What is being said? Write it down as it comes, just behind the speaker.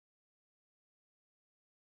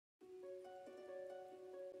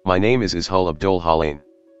My name is Ishal Abdul Halain.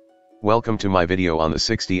 Welcome to my video on the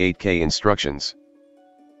 68K instructions.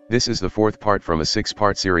 This is the fourth part from a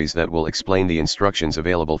 6-part series that will explain the instructions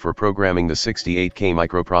available for programming the 68K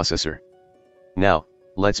microprocessor. Now,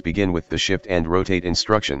 let's begin with the shift and rotate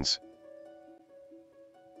instructions.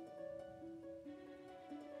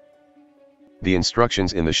 The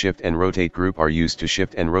instructions in the shift and rotate group are used to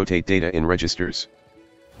shift and rotate data in registers.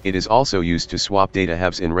 It is also used to swap data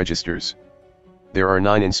halves in registers. There are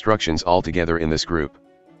 9 instructions altogether in this group.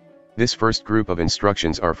 This first group of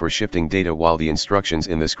instructions are for shifting data, while the instructions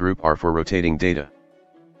in this group are for rotating data.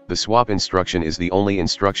 The swap instruction is the only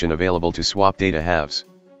instruction available to swap data halves.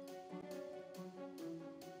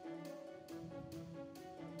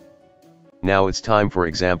 Now it's time for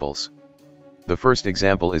examples. The first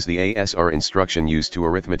example is the ASR instruction used to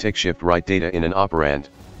arithmetic shift write data in an operand.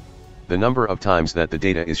 The number of times that the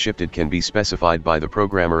data is shifted can be specified by the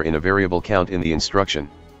programmer in a variable count in the instruction.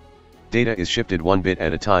 Data is shifted 1 bit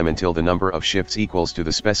at a time until the number of shifts equals to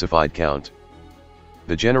the specified count.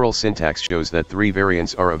 The general syntax shows that 3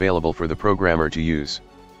 variants are available for the programmer to use.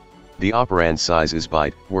 The operand size is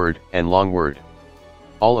byte, word, and long word.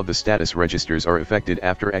 All of the status registers are affected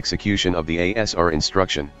after execution of the ASR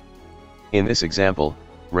instruction. In this example,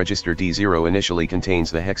 register D0 initially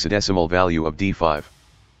contains the hexadecimal value of D5.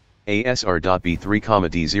 ASR.B3,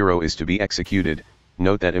 D0 is to be executed.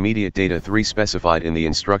 Note that immediate data 3 specified in the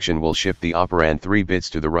instruction will shift the operand 3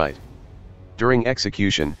 bits to the right. During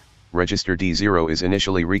execution, register D0 is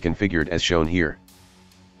initially reconfigured as shown here.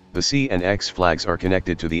 The C and X flags are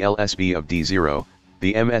connected to the LSB of D0,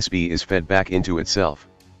 the MSB is fed back into itself.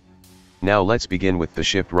 Now let's begin with the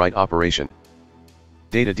shift right operation.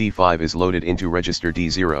 Data D5 is loaded into register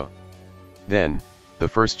D0. Then, the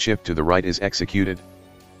first shift to the right is executed.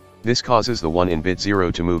 This causes the 1 in bit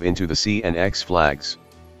 0 to move into the C and X flags.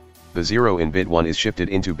 The 0 in bit 1 is shifted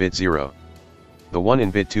into bit 0. The 1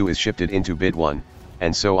 in bit 2 is shifted into bit 1,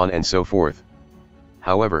 and so on and so forth.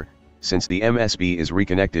 However, since the MSB is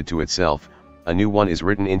reconnected to itself, a new 1 is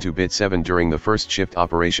written into bit 7 during the first shift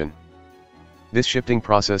operation. This shifting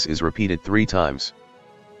process is repeated 3 times.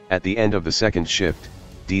 At the end of the second shift,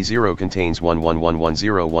 D0 contains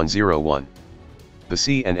 11110101. The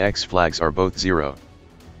C and X flags are both 0.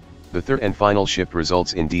 The third and final shift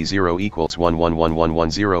results in D0 equals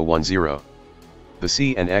 11111010. The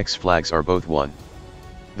C and X flags are both 1.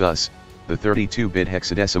 Thus, the 32-bit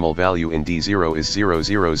hexadecimal value in D0 is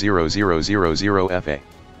 000000FA.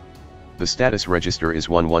 The status register is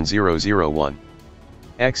 11001.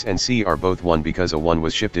 X and C are both 1 because a 1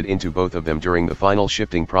 was shifted into both of them during the final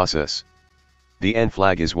shifting process. The N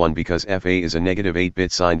flag is 1 because FA is a negative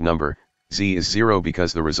 8-bit signed number, Z is 0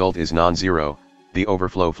 because the result is non-zero. The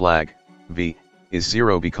overflow flag, V, is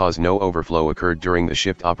 0 because no overflow occurred during the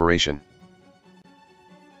shift operation.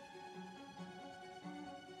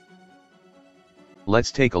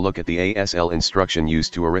 Let's take a look at the ASL instruction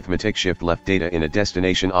used to arithmetic shift left data in a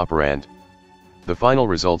destination operand. The final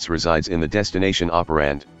results resides in the destination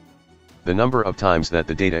operand. The number of times that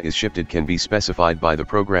the data is shifted can be specified by the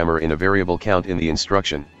programmer in a variable count in the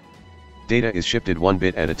instruction. Data is shifted 1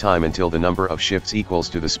 bit at a time until the number of shifts equals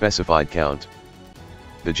to the specified count.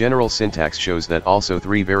 The general syntax shows that also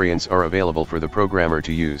 3 variants are available for the programmer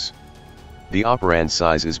to use. The operand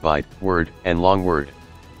size is byte, word, and long word.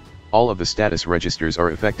 All of the status registers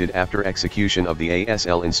are affected after execution of the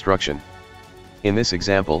ASL instruction. In this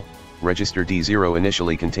example, register D0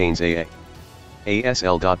 initially contains AA.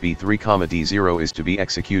 ASL.B3, D0 is to be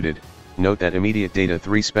executed. Note that immediate data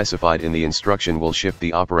 3 specified in the instruction will shift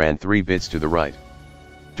the operand 3 bits to the right.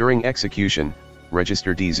 During execution,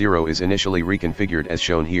 register D0 is initially reconfigured as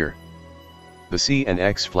shown here. The C and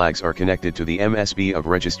X flags are connected to the MSB of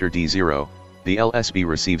register D0, the LSB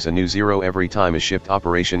receives a new 0 every time a shift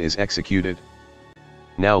operation is executed.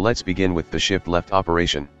 Now let's begin with the shift left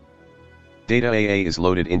operation. Data AA is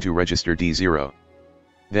loaded into register D0.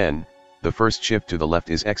 Then, the first shift to the left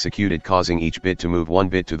is executed, causing each bit to move 1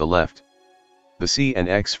 bit to the left. The C and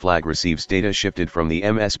X flag receives data shifted from the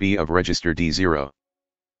MSB of register D0.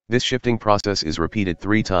 This shifting process is repeated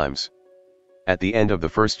 3 times. At the end of the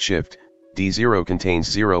first shift, D0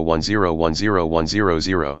 contains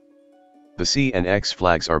 01010100. The C and X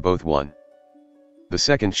flags are both 1. The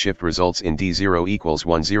second shift results in D0 equals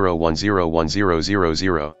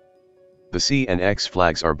 10101000. The C and X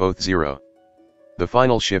flags are both 0. The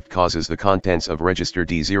final shift causes the contents of register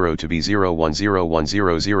D0 to be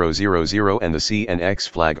 01010000 and the C and X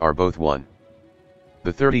flag are both 1.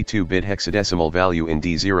 The 32-bit hexadecimal value in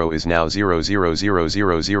D0 is now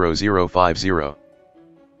 00000050.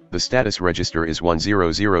 The status register is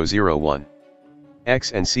 10001.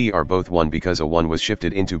 X and C are both 1 because a 1 was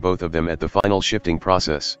shifted into both of them at the final shifting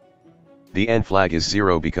process. The N flag is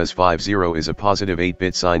 0 because 50 is a positive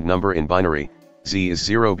 8-bit signed number in binary. Z is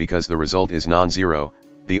 0 because the result is non-zero.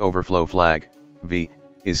 The overflow flag, V,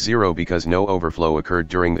 is 0 because no overflow occurred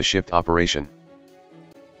during the shift operation.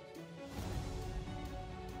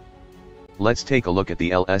 Let's take a look at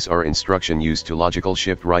the LSR instruction used to logical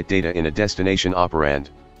shift write data in a destination operand.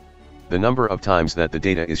 The number of times that the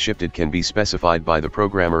data is shifted can be specified by the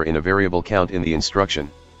programmer in a variable count in the instruction.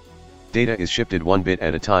 Data is shifted 1 bit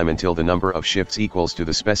at a time until the number of shifts equals to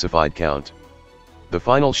the specified count. The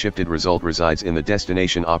final shifted result resides in the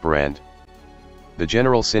destination operand. The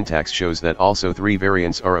general syntax shows that also 3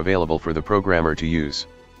 variants are available for the programmer to use.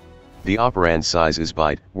 The operand size is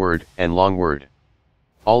byte, word, and long word.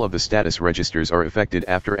 All of the status registers are affected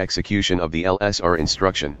after execution of the LSR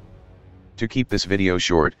instruction. To keep this video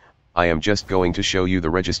short, I am just going to show you the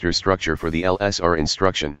register structure for the LSR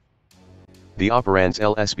instruction. The operand's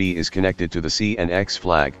LSB is connected to the C and X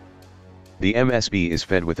flag. The MSB is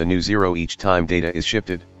fed with a new 0 each time data is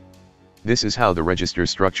shifted. This is how the register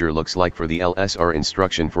structure looks like for the LSR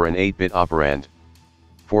instruction for an 8-bit operand.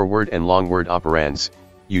 For word and long word operands,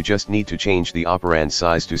 you just need to change the operand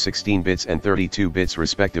size to 16 bits and 32 bits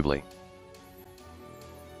respectively.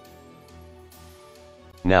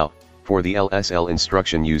 Now, for the LSL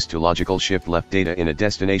instruction used to logical shift left data in a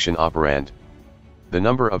destination operand. The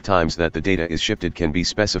number of times that the data is shifted can be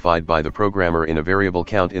specified by the programmer in a variable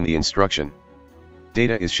count in the instruction.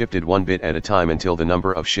 Data is shifted 1 bit at a time until the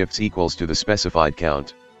number of shifts equals to the specified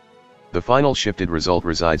count. The final shifted result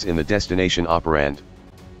resides in the destination operand.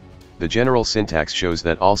 The general syntax shows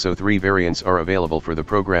that also 3 variants are available for the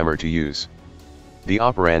programmer to use. The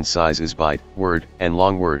operand size is byte, word, and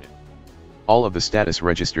long word. All of the status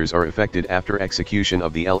registers are affected after execution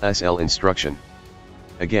of the LSL instruction.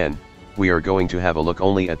 Again, we are going to have a look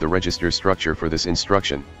only at the register structure for this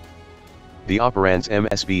instruction. The operand's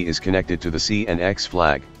MSB is connected to the C and X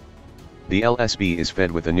flag. The LSB is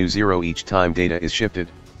fed with a new 0 each time data is shifted.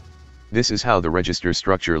 This is how the register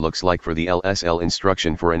structure looks like for the LSL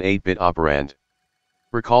instruction for an 8-bit operand.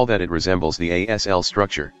 Recall that it resembles the ASL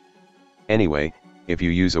structure. Anyway, if you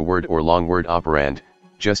use a word or long word operand,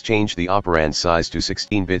 just change the operand size to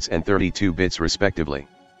 16 bits and 32 bits respectively.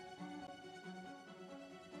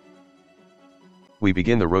 We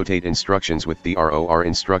begin the rotate instructions with the ROR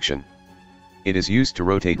instruction. It is used to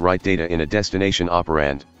rotate write data in a destination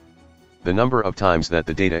operand. The number of times that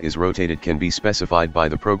the data is rotated can be specified by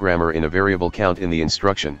the programmer in a variable count in the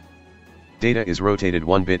instruction. Data is rotated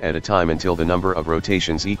 1 bit at a time until the number of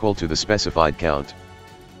rotations equal to the specified count.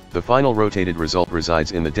 The final rotated result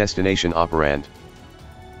resides in the destination operand.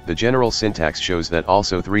 The general syntax shows that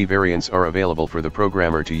also 3 variants are available for the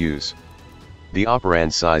programmer to use. The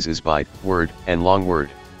operand size is byte, word, and long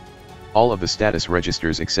word. All of the status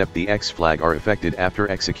registers except the X flag are affected after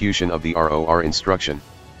execution of the ROR instruction.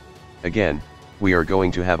 Again, we are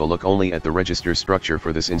going to have a look only at the register structure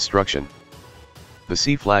for this instruction. The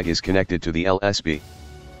C flag is connected to the LSB.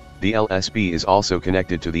 The LSB is also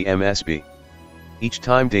connected to the MSB. Each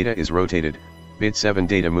time data is rotated, bit 7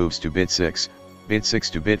 data moves to bit 6, bit 6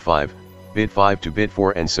 to bit 5, bit 5 to bit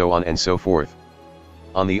 4 and so on and so forth.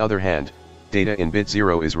 On the other hand, data in bit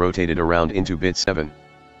 0 is rotated around into bit 7.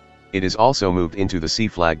 It is also moved into the C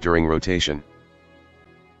flag during rotation.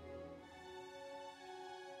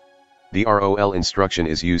 The ROL instruction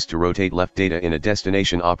is used to rotate left data in a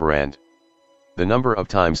destination operand. The number of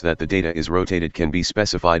times that the data is rotated can be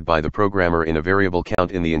specified by the programmer in a variable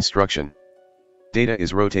count in the instruction. Data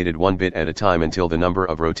is rotated 1 bit at a time until the number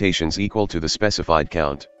of rotations equal to the specified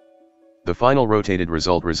count. The final rotated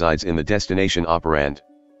result resides in the destination operand.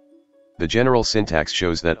 The general syntax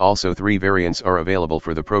shows that also 3 variants are available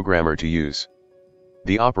for the programmer to use.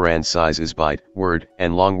 The operand size is byte, word,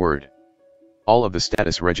 and long word. All of the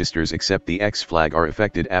status registers except the X flag are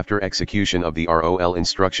affected after execution of the ROL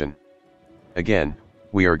instruction. Again,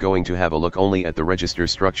 we are going to have a look only at the register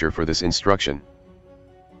structure for this instruction.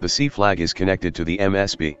 The C flag is connected to the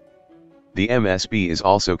MSB. The MSB is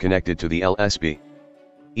also connected to the LSB.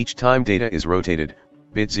 Each time data is rotated,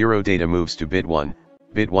 bit 0 data moves to bit 1,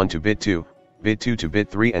 bit 1 to bit 2, bit 2 to bit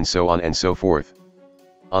 3 and so on and so forth.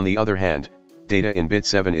 On the other hand, data in bit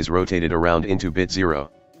 7 is rotated around into bit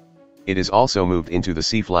 0. It is also moved into the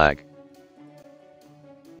C flag.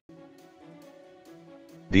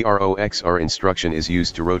 The ROXR instruction is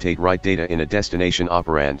used to rotate write data in a destination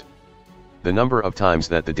operand. The number of times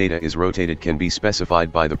that the data is rotated can be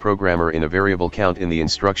specified by the programmer in a variable count in the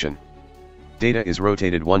instruction. Data is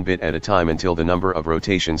rotated 1 bit at a time until the number of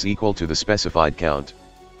rotations equal to the specified count.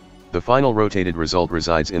 The final rotated result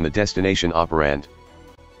resides in the destination operand.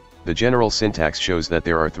 The general syntax shows that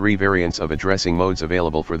there are three variants of addressing modes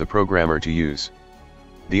available for the programmer to use.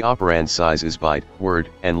 The operand size is byte, word,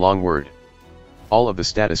 and long word. All of the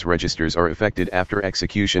status registers are affected after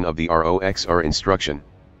execution of the ROXR instruction.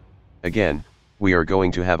 Again, we are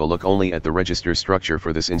going to have a look only at the register structure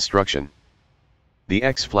for this instruction. The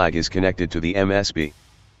X flag is connected to the MSB.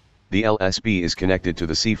 The LSB is connected to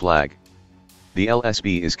the C flag. The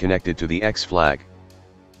LSB is connected to the X flag.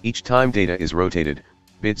 Each time data is rotated,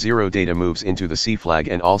 bit 0 data moves into the C flag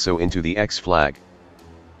and also into the X flag.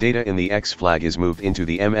 Data in the X flag is moved into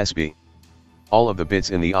the MSB. All of the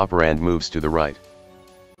bits in the operand moves to the right.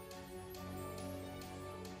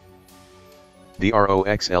 The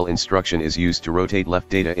ROXL instruction is used to rotate left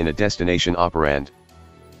data in a destination operand.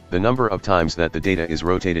 The number of times that the data is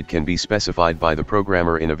rotated can be specified by the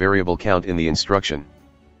programmer in a variable count in the instruction.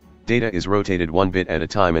 Data is rotated one bit at a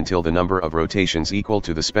time until the number of rotations equal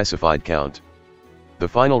to the specified count. The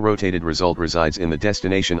final rotated result resides in the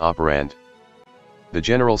destination operand. The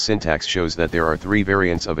general syntax shows that there are three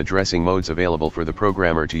variants of addressing modes available for the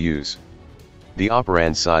programmer to use. The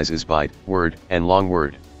operand size is byte, word, and long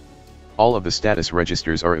word. All of the status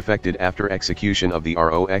registers are affected after execution of the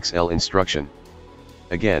ROXL instruction.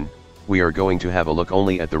 Again, we are going to have a look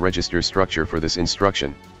only at the register structure for this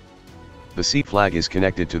instruction. The C flag is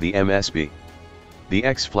connected to the MSB. The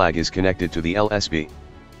X flag is connected to the LSB.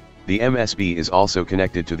 The MSB is also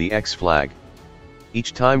connected to the X flag.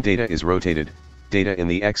 Each time data is rotated, data in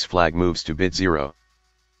the X flag moves to bit 0.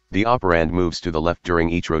 The operand moves to the left during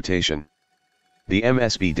each rotation. The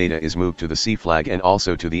MSB data is moved to the C flag and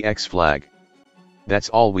also to the X flag. That's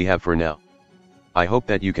all we have for now. I hope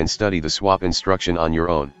that you can study the swap instruction on your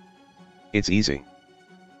own. It's easy.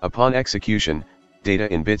 Upon execution,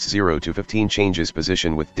 data in bits 0 to 15 changes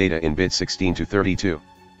position with data in bits 16 to 32.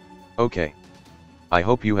 Okay. I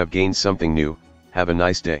hope you have gained something new. Have a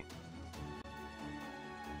nice day.